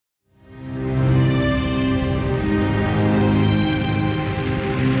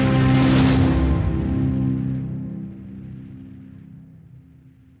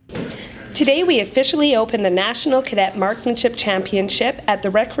Today we officially open the National Cadet Marksmanship Championship at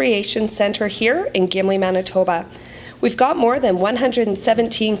the Recreation Centre here in Gimli, Manitoba. We've got more than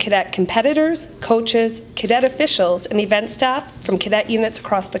 117 cadet competitors, coaches, cadet officials, and event staff from cadet units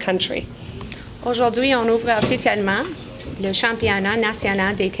across the country. Aujourd'hui, on ouvre officiellement le championnat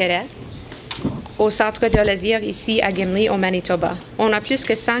national des cadets au centre de loisir ici à Gimli, au Manitoba. On a plus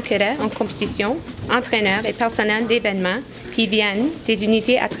que 100 cadets en compétition, entraîneurs et personnels d'événements qui viennent des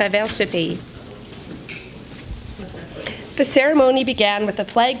unités à travers ce pays. The ceremony began with a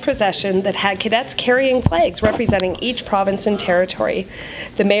flag procession that had cadets carrying flags representing each province and territory.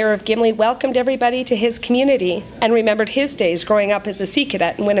 The Mayor of Gimli welcomed everybody to his community and remembered his days growing up as a Sea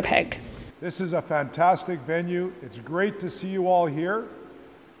Cadet in Winnipeg. This is a fantastic venue. It's great to see you all here.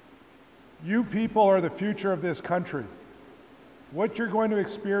 You people are the future of this country. What you're going to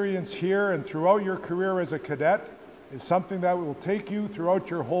experience here and throughout your career as a cadet is something that will take you throughout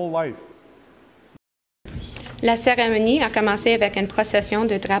your whole life. La cérémonie a commencé avec une procession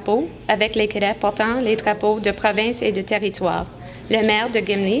de drapeaux, avec les cadets portant les drapeaux de province et de territoire. Le maire de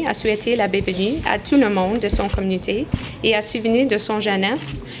Gimli a souhaité la bienvenue à tout le monde de son communauté et a souvenu de son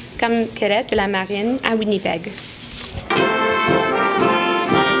jeunesse comme cadet de la marine à Winnipeg.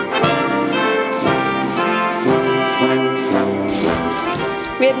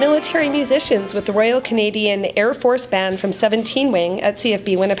 We had military musicians with the Royal Canadian Air Force Band from 17 Wing at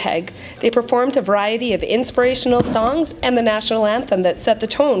CFB Winnipeg. They performed a variety of inspirational songs and the national anthem that set the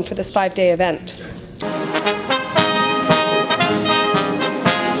tone for this 5-day event.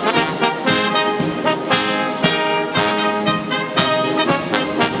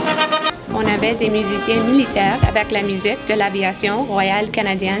 On avait des musiciens militaires avec la musique de l'aviation royale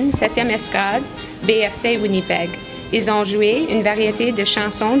canadienne 7e Escadre, BFC Winnipeg. Ils ont joué une variété de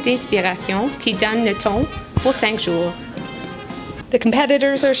chansons d'inspiration qui donnent le ton pour 5 jours. The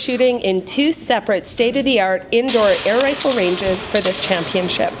competitors are shooting in 2 separate state-of-the-art indoor air rifle ranges for this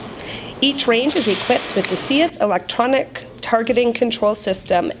championship. Each range is equipped with the CS electronic targeting control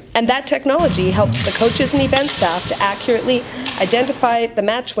system, and that technology helps the coaches and event staff to accurately identify the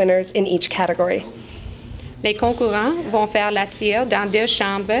match winners in each category. Les concurrents vont faire la tire dans 2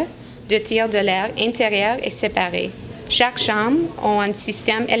 chambres de tir de l'air intérieur et séparées. Chaque chambre a un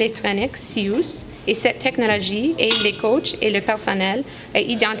système électronique CIUS et cette technologie aide les coachs et le personnel à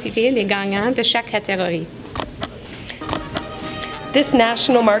identifier les gagnants de chaque catégorie. This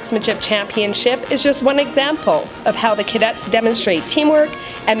National Marksmanship Championship is just one example of how the cadets demonstrate teamwork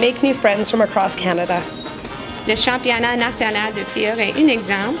and make new friends from across Canada. Le championnat national de tir est un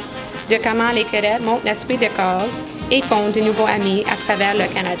exemple de comment les cadets montrent l'esprit de corps et font de nouveaux amis à travers le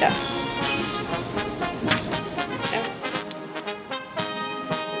Canada.